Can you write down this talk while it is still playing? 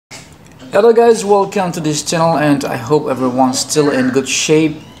Hello guys, welcome to this channel, and I hope everyone's still in good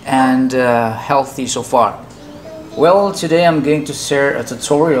shape and healthy so far. Well, today I'm going to share a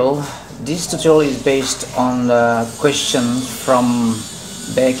tutorial. This tutorial is based on a question from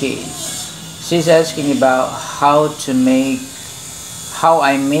Becky. She's asking about how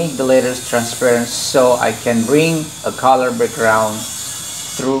I make the letters transparent so I can bring a color background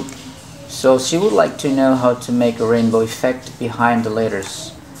through. So she would like to know how to make a rainbow effect behind the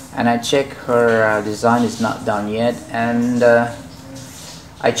letters. And I check her design is not done yet, and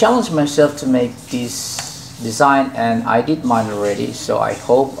I challenged myself to make this design, and I did mine already. So I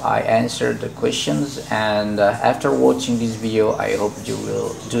hope I answered the questions, and after watching this video I hope you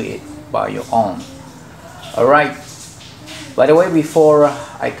will do it by your own. Alright, by the way, before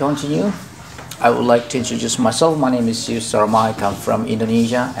I continue, I would like to introduce myself. My name is Dinosaur. I come from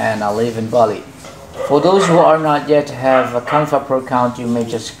Indonesia and I live in Bali. For those who are not yet have a Canva Pro account, you may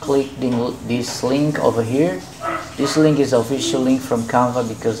just click this link over here. This link is official link from Canva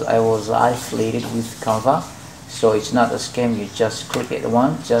because I was affiliated with Canva, so it's not a scam. You just click it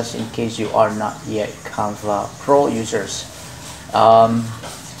once, just in case you are not yet Canva Pro users.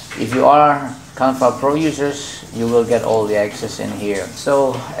 If you are Canva Pro users, you will get all the access in here.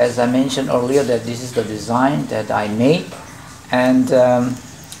 So as I mentioned earlier, that this is the design that I made, and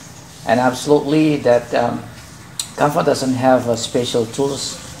absolutely that Canva doesn't have special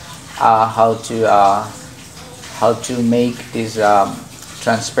tools how to make this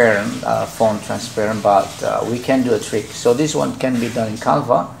transparent font transparent, but we can do a trick. So this one can be done in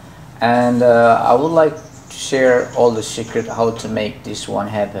Canva, and I would like to share all the secret how to make this one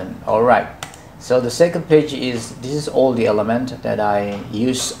happen. Alright, so the second page this is all the element that I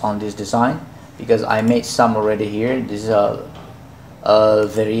use on this design, because I made some already here. This is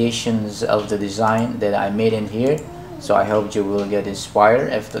variations of the design that I made in here, so I hope you will get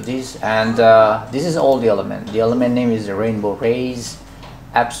inspired after this. And this is all the element. The element name is the rainbow rays,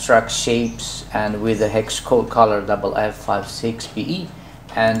 abstract shapes, and with the hex code color FF56PE.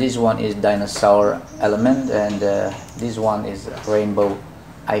 And this one is dinosaur element, and this one is rainbow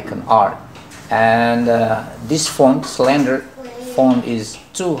icon art. And this font, slender font, is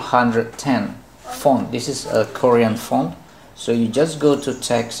 210 font. This is a Korean font. So you just go to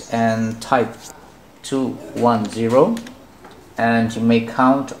text and type 210, and you may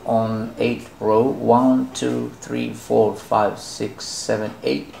count on 8 row 1 2 3 4 5 6 7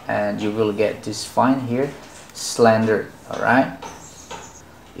 8, and you will get this fine here, slender. Alright,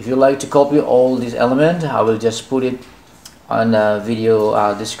 if you like to copy all these elements, I will just put it on the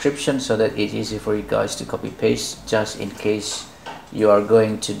video description so that it's easy for you guys to copy paste, just in case you are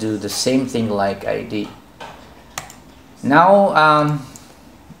going to do the same thing like I did. Now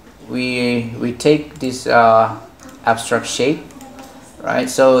we take this abstract shape, right?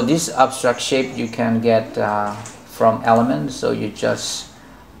 So this abstract shape you can get from elements. So you just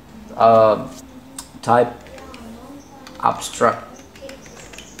type abstract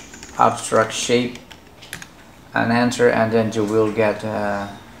shape and enter, and then you will get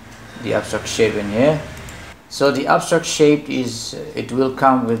the abstract shape in here. So the abstract shape it will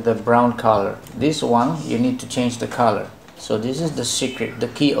come with the brown color. This one you need to change the color. So this is the secret, the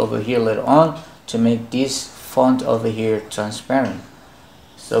key over here later on, to make this font over here transparent.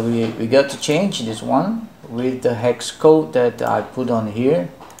 So we got to change this one with the hex code that I put on here.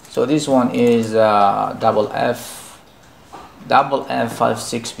 So this one is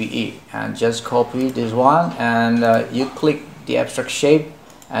FF56PE, and just copy this one, and you click the abstract shape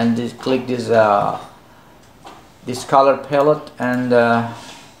and click this color palette, and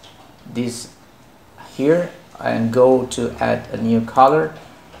this here, and go to add a new color,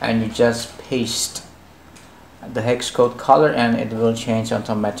 and you just paste the hex code color, and it will change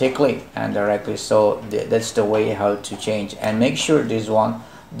automatically and directly. So that's the way how to change. And make sure this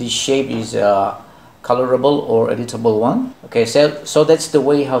shape is colorable or editable one. Okay, so that's the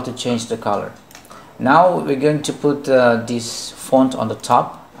way how to change the color. Now we're going to put this font on the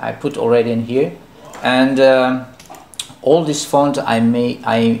top. I put already in here, and all this font I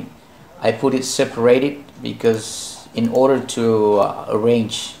put it separated, because in order to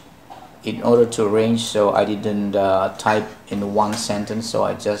arrange, so I didn't type in one sentence, so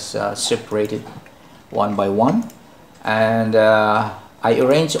I just separated one by one, and I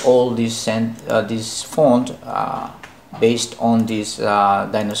arrange all this font based on this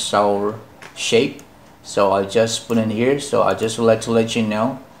dinosaur shape. So I just put in here. So I just would like to let you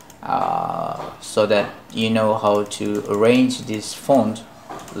know, so that you know how to arrange this font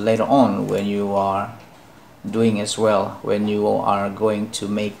later on when you are doing as well, when you are going to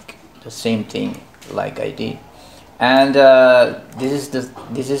make the same thing like I did. And this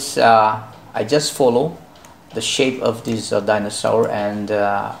is I just follow the shape of this dinosaur, and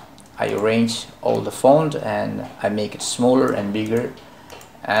I arrange all the font and I make it smaller and bigger,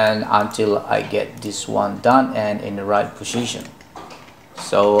 and until I get this one done and in the right position.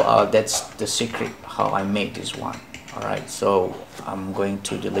 So that's the secret how I make this one. Alright, so I'm going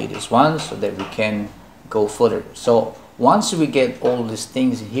to delete this one so that we can go further. So once we get all these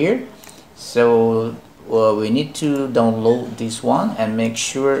things here, so we need to download this one and make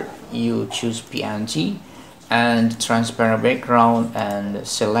sure you choose PNG and transparent background and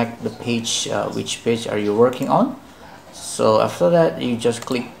select the page, which page are you working on. So after that you just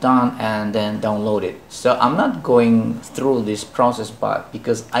click done and then download it. So I'm not going through this process, but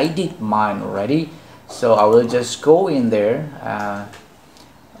because I did mine already, so I will just go in there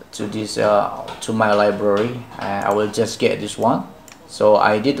to this to my library. I will just get this one. So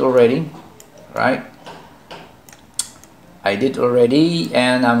I did already, right? I did already,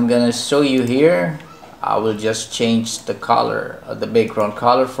 and I'm gonna show you here. I will just change the color, the background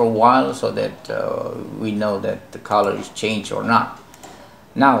color for a while, so that we know that the color is changed or not.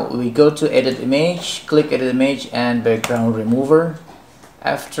 Now we go to edit image, click edit image and background remover.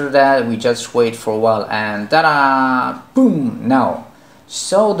 After that we just wait for a while and ta-da, boom. Now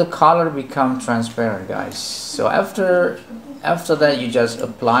so the color become transparent, guys. So after that you just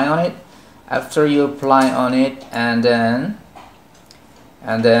apply on it. After you apply on it, and then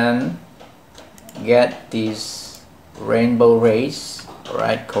get these rainbow rays,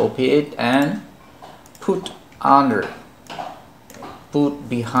 right? Copy it and put under, put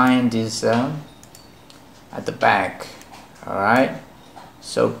behind this at the back. All right,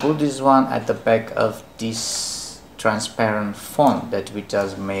 so put this one at the back of this transparent font that we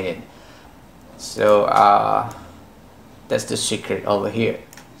just made it. So that's the secret over here.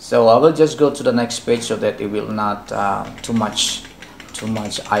 So I will just go to the next page so that it will not too much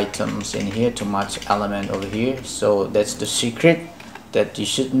items in here, too much element over here. So that's the secret that you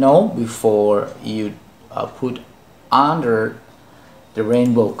should know before you put under the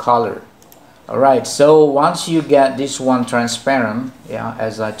rainbow color. Alright, so once you get this one transparent, yeah,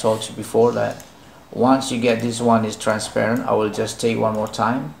 as I told you before, that once you get this one is transparent, I will just take one more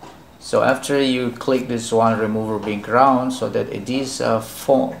time. So after you click this one, remove background, so that it is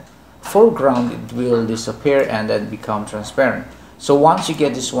foreground, it will disappear and then become transparent. So once you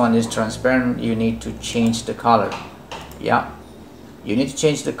get this one is transparent, you need to change the color. Yeah, you need to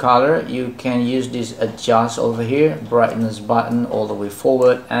change the color. You can use this adjust over here, brightness button all the way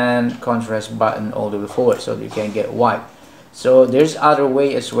forward and contrast button all the way forward, so you can get white. So there's other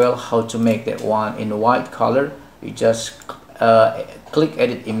way as well how to make that one in white color. You just click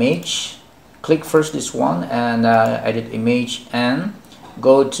edit image, click first this one and edit image and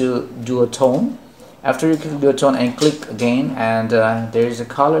go to duotone. After you click duotone and click again, and there is a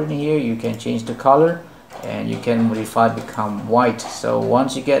color in here, you can change the color and you can modify it become white. So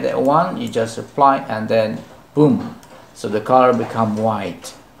once you get that one, you just apply and then boom, so the color become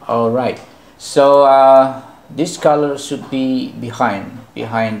white. All right, so this color should be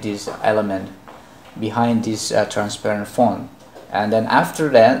behind this element, behind this transparent font. And then after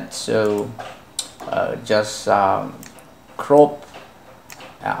that, so just crop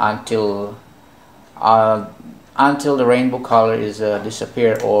until the rainbow color is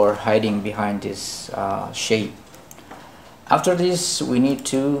disappear or hiding behind this shape. After this, we need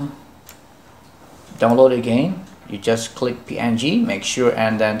to download again. You just click PNG, make sure,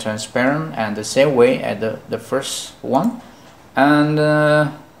 and then transparent, and the same way as the first one. And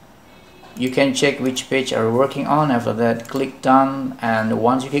you can check which page are you working on. After that, click done, and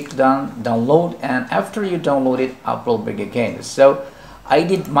once you click done, download, and after you download it, upload back again. So I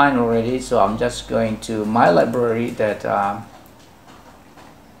did mine already, so I'm just going to my library that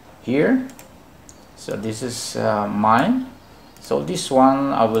here. So this is mine. So this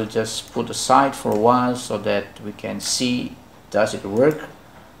one I will just put aside for a while so that we can see does it work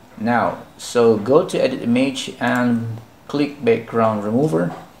now. So go to edit image and click background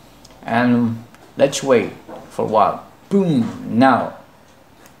remover, and let's wait for a while. Boom. Now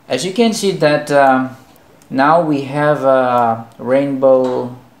as you can see that now we have a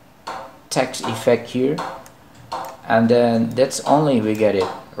rainbow text effect here, and then that's only we get it,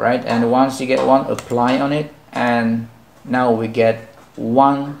 right? And once you get one, apply on it, and now we get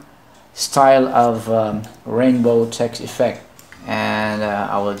one style of rainbow text effect. And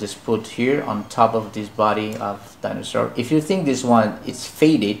I will just put here on top of this body of dinosaur. If you think this one is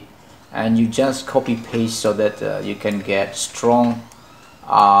faded, and you just copy paste so that you can get strong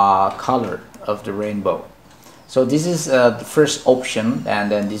color of the rainbow. So this is the first option,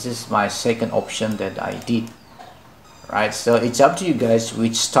 and then this is my second option that I did. right? So it's up to you guys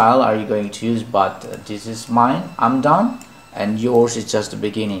which style are you going to use, but this is mine. I'm done, and yours is just the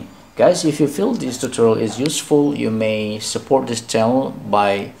beginning. Guys, if you feel this tutorial is useful, you may support this channel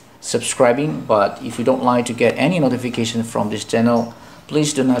by subscribing, but if you don't like to get any notification from this channel,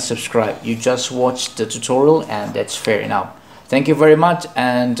 please do not subscribe. You just watch the tutorial and that's fair enough. Thank you very much,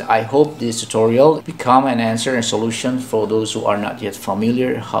 and I hope this tutorial become an answer and solution for those who are not yet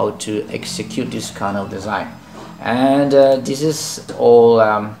familiar how to execute this kind of design. And this is all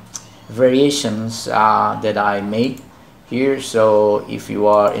variations that I made here. So if you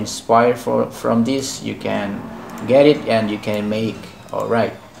are inspired from this, you can get it and you can make. All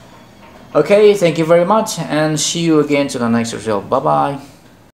right. Okay, thank you very much, and see you again to the next tutorial. Bye bye.